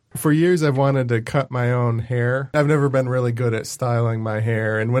For years, I've wanted to cut my own hair. I've never been really good at styling my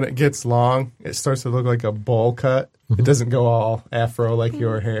hair. And when it gets long, it starts to look like a bowl cut. It doesn't go all afro like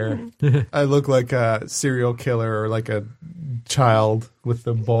your hair. I look like a serial killer or like a child with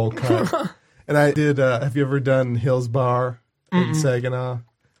the bowl cut. And I did, have you ever done Hills Bar in Saginaw?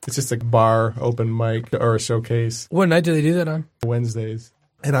 It's just a bar, open mic, or a showcase. What night do they do that on? Wednesdays.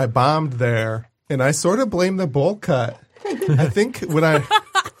 And I bombed there. And I sort of blame the bowl cut. I think when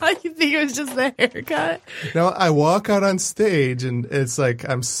You think it was just the haircut? No, I walk out on stage and it's like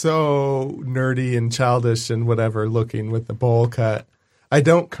I'm so nerdy and childish and whatever looking with the bowl cut. I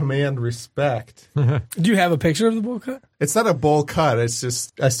don't command respect. Do you have a picture of the bowl cut? It's not a bowl cut. It's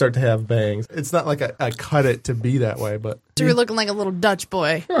just I start to have bangs. It's not like I cut it to be that way, but So you're looking like a little Dutch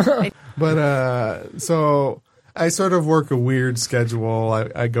boy. So I sort of work a weird schedule.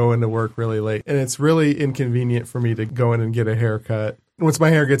 I go into work really late, and it's really inconvenient for me to go in and get a haircut. Once my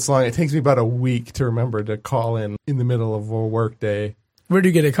hair gets long, it takes me about a week to remember to call in the middle of a work day. Where do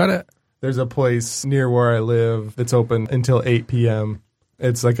you get it cut at? There's a place near where I live that's open until 8 p.m.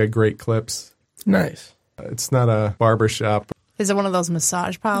 It's like a Great Clips. Nice. It's not a barber shop. Is it one of those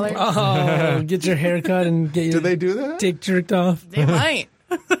massage parlors? Oh, get your hair cut and get your Do they do that? dick jerked off. They might.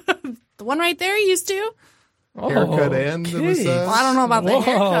 The one right there used to. Haircut and the massage? Well, I don't know about the Whoa.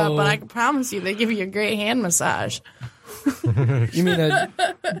 haircut, but I can promise you they give you a great hand massage. You mean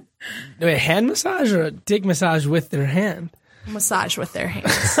a hand massage or a dick massage with their hand? Massage with their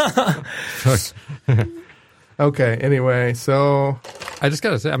hands. Okay, anyway, so I just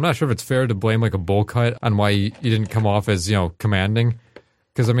gotta say, I'm not sure if it's fair to blame like a bowl cut on why you didn't come off as, commanding.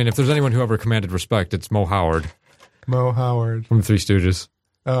 Because, I mean, if there's anyone who ever commanded respect, it's Mo Howard Mo Howard. from the Three Stooges.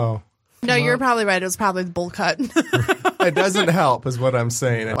 Oh. No, you're probably right. It was probably the bowl cut. It doesn't help is what I'm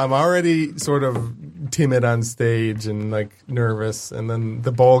saying. I'm already sort of timid on stage and like nervous, and then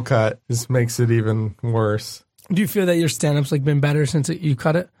the bowl cut just makes it even worse. Do you feel that your stand-up's like been better since you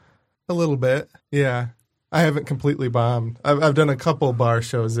cut it? A little bit, yeah. I haven't completely bombed. I've done a couple bar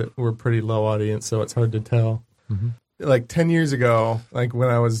shows that were pretty low audience, so it's hard to tell. Mm-hmm. Like 10 years ago, like when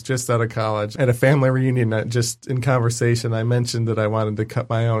I was just out of college, at a family reunion, just in conversation, I mentioned that I wanted to cut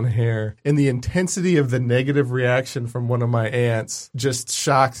my own hair. And the intensity of the negative reaction from one of my aunts just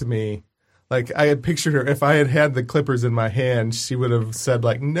shocked me. Like, I had pictured her, if I had had the clippers in my hand, she would have said,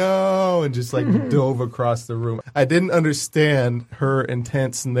 like, no, and just, like, dove across the room. I didn't understand her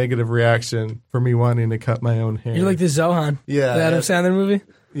intense negative reaction for me wanting to cut my own hair. You're like the Zohan, Yeah. the Adam Sandler movie.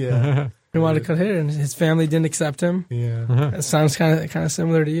 Yeah. He wanted to cut hair, and his family didn't accept him. Yeah. It sounds kind of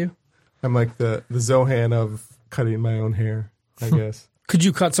similar to you. I'm like the Zohan of cutting my own hair, I guess. Could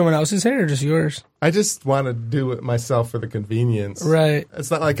you cut someone else's hair or just yours? I just want to do it myself for the convenience. Right.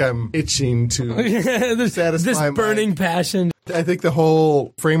 It's not like I'm itching to this satisfy burning passion. I think the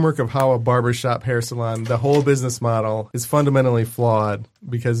whole framework of how a barbershop hair salon, the whole business model is fundamentally flawed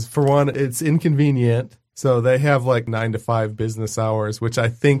because, for one, it's inconvenient. So they have like 9 to 5 business hours, which I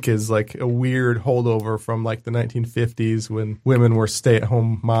think is like a weird holdover from like the 1950s when women were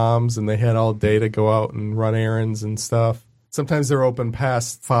stay-at-home moms and they had all day to go out and run errands and stuff. Sometimes they're open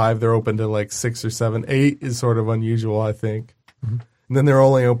past 5. They're open to like 6 or 7. 8 is sort of unusual, I think. Mm-hmm. And then they're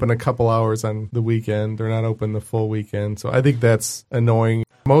only open a couple hours on the weekend. They're not open the full weekend. So I think that's annoying.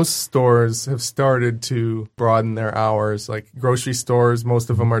 Most stores have started to broaden their hours. Like grocery stores, most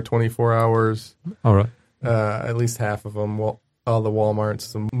of them are 24 hours. All right. At least half of them. Well, all the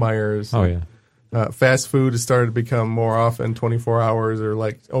Walmarts and Myers. Oh, yeah. Fast food has started to become more often 24 hours or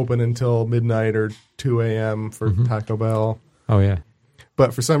like open until midnight or 2 a.m. for Taco Bell. Oh, yeah.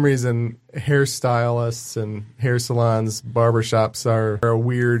 But for some reason, hairstylists and hair salons, barbershops are a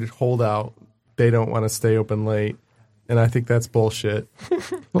weird holdout. They don't want to stay open late. And I think that's bullshit.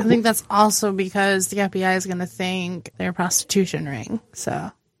 I think that's also because the FBI is going to think they're a prostitution ring.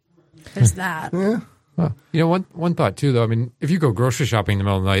 So there's that. Yeah. One thought, too, though. I mean, if you go grocery shopping in the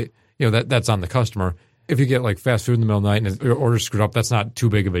middle of the night, that's on the customer. If you get like fast food in the middle of the night and your order's screwed up, that's not too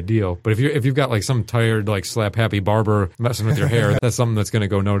big of a deal. But if you've got like some tired, like slap happy barber messing with your hair, that's something that's going to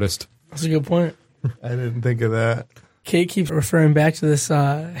go noticed. That's a good point. I didn't think of that. Kate keeps referring back to this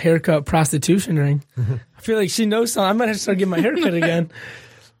haircut prostitution ring. I feel like she knows something. I might have to start getting my haircut again.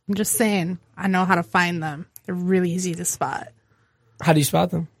 I'm just saying, I know how to find them. They're really easy to spot. How do you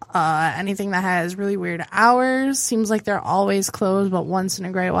spot them? Anything that has really weird hours. Seems like they're always closed, but once in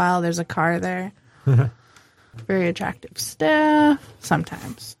a great while, there's a car there. Very attractive staff.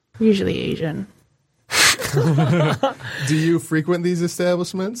 Sometimes. Usually Asian. Do you frequent these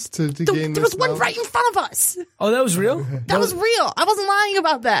establishments to gain There this was one knowledge? right in front of us. Oh, that was real? That was real. I wasn't lying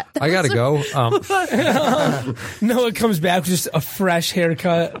about that. I got to go. No, it comes back with just a fresh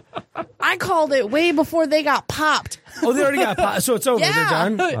haircut. I called it way before they got popped. Oh, they already got popped. So it's over. Yeah.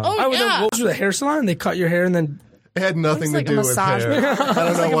 They're done? Oh, I would yeah. know. What was the hair salon? They cut your hair and then... It had nothing Looks to like a do with massage hair. parlor. I don't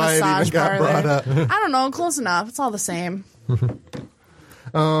Looks know like a why it even massage got brought parlor. up. I don't know. Close enough. It's all the same.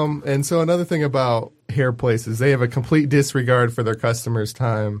 And so another thing about hair places, they have a complete disregard for their customers'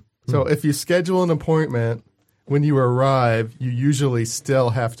 time. So if you schedule an appointment, when you arrive, you usually still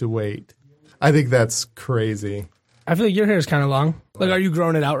have to wait. I think that's crazy. I feel like your hair is kind of long. Like, are you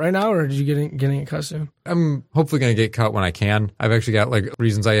growing it out right now, or are you getting it cut soon? I'm hopefully going to get cut when I can. I've actually got like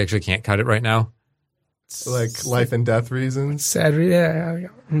reasons I actually can't cut it right now. Like life and death reasons. Sad. Yeah,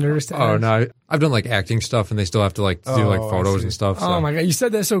 I'm nervous to Oh ask. no, I've done like acting stuff, and they still have to like do like Oh, I photos see. and stuff. So. Oh my god, you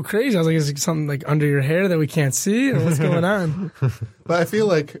said that so crazy. I was like, is it something like under your hair that we can't see, or what's going on? But I feel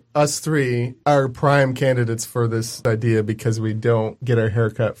like us three are prime candidates for this idea because we don't get our hair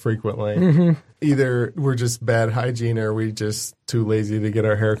cut frequently. Either we're just bad hygiene or we just too lazy to get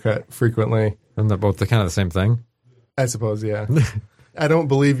our hair cut frequently. Isn't that both the kind of the same thing? I suppose, yeah. I don't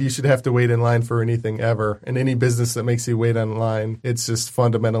believe you should have to wait in line for anything ever. And any business that makes you wait in line, it's just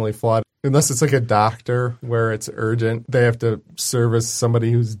fundamentally flawed. Unless it's like a doctor where it's urgent, they have to service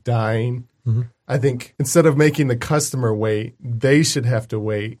somebody who's dying. I think instead of making the customer wait, they should have to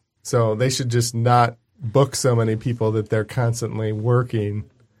wait. So they should just not book so many people that they're constantly working.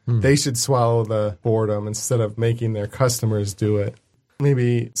 They should swallow the boredom instead of making their customers do it.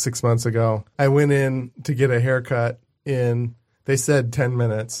 Maybe 6 months ago, I went in to get a haircut in... They said 10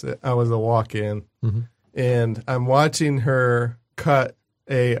 minutes. I was a walk-in. And I'm watching her cut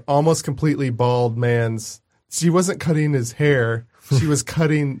a almost completely bald man's... She wasn't cutting his hair. She was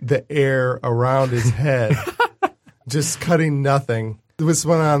cutting the air around his head. Just cutting nothing. This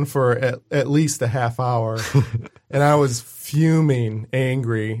went on for at least a half hour. And I was fuming,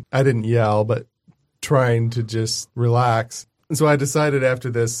 angry. I didn't yell, but trying to just relax. And so I decided after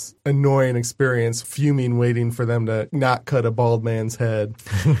this annoying experience, fuming, waiting for them to not cut a bald man's head.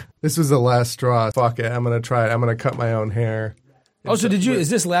 This was the last straw. Fuck it, I'm going to try it. I'm going to cut my own hair. Oh, so is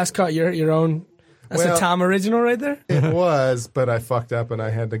this last cut your own? That's Well- a Tom original right there? It was, but I fucked up and I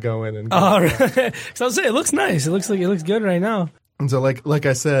had to go in and get Oh, it. right. So I'll say it looks nice. It looks good right now. And so like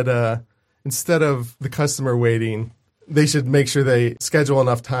I said, instead of the customer waiting, they should make sure they schedule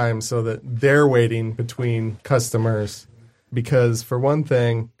enough time so that they're waiting between customers. Because for one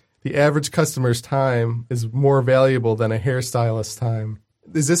thing, the average customer's time is more valuable than a hairstylist's time.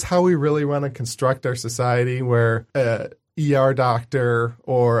 Is this how we really want to construct our society, where a ER doctor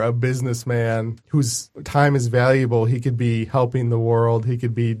or a businessman whose time is valuable, he could be helping the world, he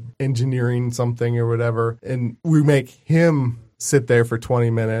could be engineering something or whatever, and we make him sit there for 20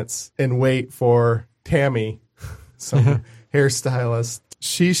 minutes and wait for Tammy, some hairstylist.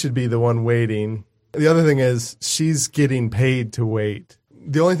 She should be the one waiting. The other thing is she's getting paid to wait.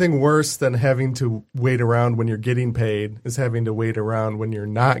 The only thing worse than having to wait around when you're getting paid is having to wait around when you're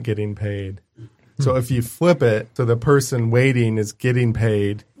not getting paid. So if you flip it so the person waiting is getting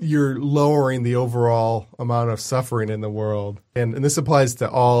paid, you're lowering the overall amount of suffering in the world. And this applies to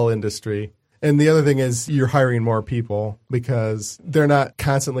all industry. And the other thing is you're hiring more people because they're not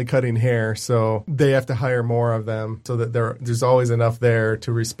constantly cutting hair, so they have to hire more of them so that there's always enough there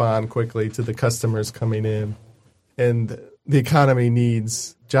to respond quickly to the customers coming in. And the economy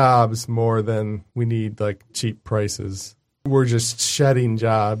needs jobs more than we need like cheap prices. We're just shedding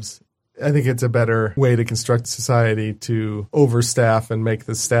jobs. I think it's a better way to construct society to overstaff and make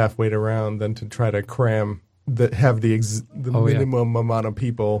the staff wait around than to try to cram have the minimum amount of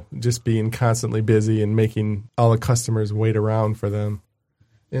people just being constantly busy and making all the customers wait around for them.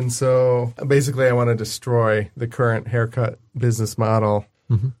 And so basically I want to destroy the current haircut business model.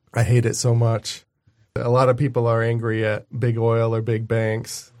 I hate it so much. A lot of people are angry at big oil or big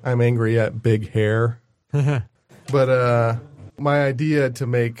banks. I'm angry at big hair. But my idea to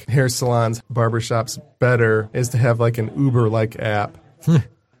make hair salons, barbershops better is to have like an Uber-like app.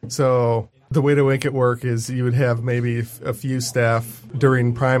 So the way to make it work is you would have maybe a few staff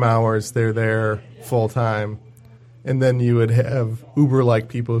during prime hours. They're there full time. And then you would have Uber-like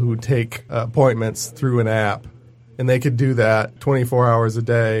people who take appointments through an app. And they could do that 24 hours a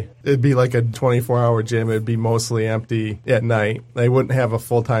day. It'd be like a 24-hour gym. It'd be mostly empty at night. They wouldn't have a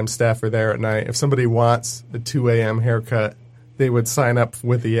full-time staffer there at night. If somebody wants a 2 a.m. haircut, they would sign up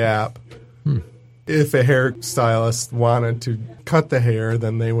with the app. If a hairstylist wanted to cut the hair,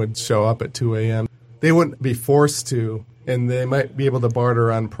 then they would show up at 2 a.m. They wouldn't be forced to, and they might be able to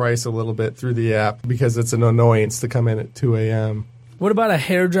barter on price a little bit through the app because it's an annoyance to come in at 2 a.m. What about a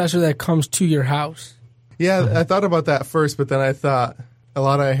hairdresser that comes to your house? Yeah, I thought about that first, but then I thought a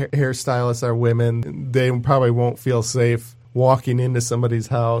lot of hairstylists are women. They probably won't feel safe walking into somebody's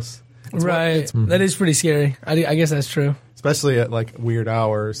house. Right. That is pretty scary. I guess that's true. Especially at like weird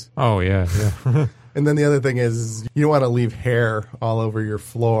hours. Oh, yeah. And then the other thing is you don't want to leave hair all over your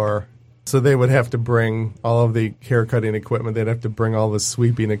floor. So they would have to bring all of the hair cutting equipment. They'd have to bring all the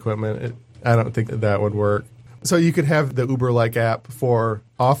sweeping equipment. I don't think that would work. So you could have the Uber-like app for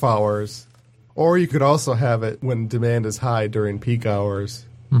off hours, or you could also have it when demand is high during peak hours.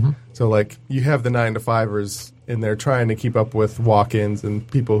 Mm-hmm. So like you have the 9-to-5ers and they're trying to keep up with walk-ins and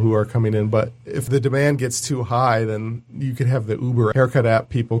people who are coming in. But if the demand gets too high, then you could have the Uber haircut app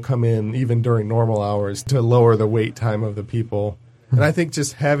people come in even during normal hours to lower the wait time of the people. And I think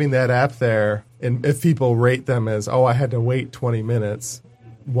just having that app there, and if people rate them as, I had to wait 20 minutes,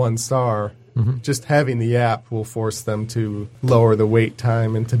 1 star, just having the app will force them to lower the wait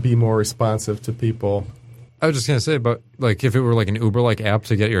time and to be more responsive to people. I was just going to say, but like if it were like an Uber-like app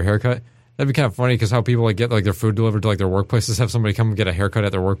to get your haircut, that'd be kind of funny because how people like get like their food delivered to like their workplaces, have somebody come and get a haircut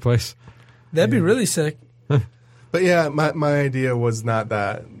at their workplace. That'd be really sick. But yeah, my idea was not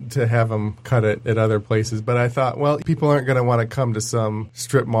that, to have them cut it at other places. But I thought, well, people aren't going to want to come to some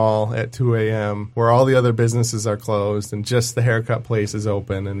strip mall at 2 a.m. where all the other businesses are closed and just the haircut place is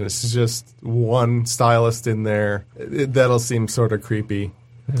open. And it's just one stylist in there. That'll seem sort of creepy.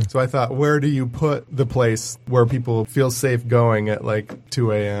 Yeah. So I thought, where do you put the place where people feel safe going at like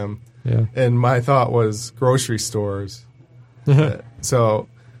 2 a.m.? Yeah. And my thought was grocery stores. So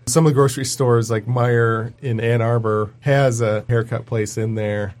some of the grocery stores, like Meijer in Ann Arbor, has a haircut place in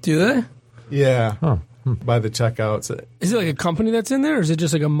there. Do they? Yeah. Huh. By the checkouts. Is it like a company that's in there, or is it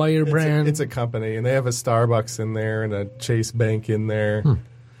just like a Meijer brand? It's a company, and they have a Starbucks in there and a Chase Bank in there.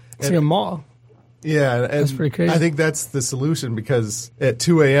 It's like a mall. Yeah, and that's pretty crazy. I think that's the solution, because at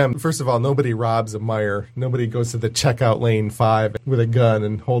 2 a.m., first of all, nobody robs a Meijer. Nobody goes to the checkout lane 5 with a gun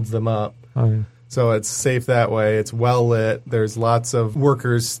and holds them up. Oh, yeah. So it's safe that way. It's well lit. There's lots of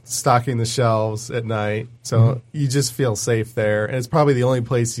workers stocking the shelves at night. So you just feel safe there. And it's probably the only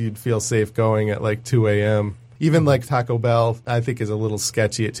place you'd feel safe going at like 2 a.m. Even like Taco Bell, I think, is a little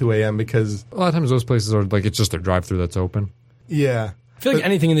sketchy at 2 a.m. because a lot of times those places are like, it's just their drive-thru that's open. Yeah. I feel like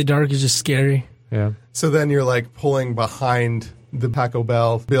anything in the dark is just scary. Yeah. So then you're like pulling behind the Taco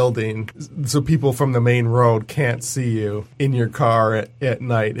Bell building so people from the main road can't see you in your car at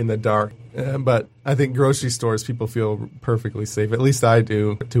night in the dark. But I think grocery stores, people feel perfectly safe. At least I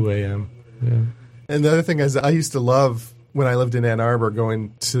do at 2 a.m. Yeah. And the other thing is, I used to love, when I lived in Ann Arbor,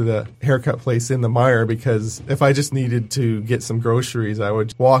 going to the haircut place in the Meijer, because if I just needed to get some groceries, I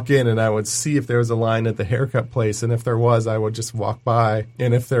would walk in and I would see if there was a line at the haircut place. And if there was, I would just walk by.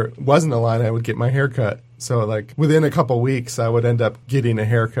 And if there wasn't a line, I would get my haircut. So like within a couple weeks, I would end up getting a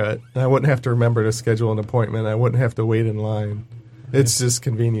haircut. And I wouldn't have to remember to schedule an appointment. I wouldn't have to wait in line. It's just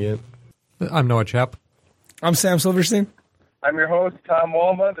convenient. I'm Noah Chapp. I'm Sam Silverstein. I'm your host, Tom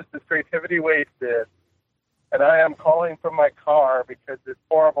Walma. This is Creativity Wasted. And I am calling from my car because it's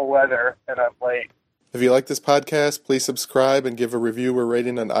horrible weather and I'm late. If you like this podcast, please subscribe and give a review or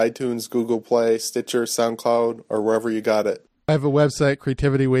rating on iTunes, Google Play, Stitcher, SoundCloud, or wherever you got it. I have a website,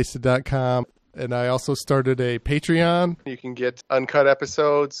 creativitywasted.com. And I also started a Patreon. You can get uncut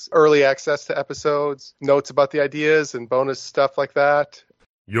episodes, early access to episodes, notes about the ideas, and bonus stuff like that.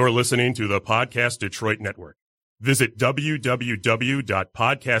 You're listening to the Podcast Detroit Network. Visit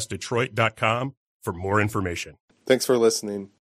www.podcastdetroit.com for more information. Thanks for listening.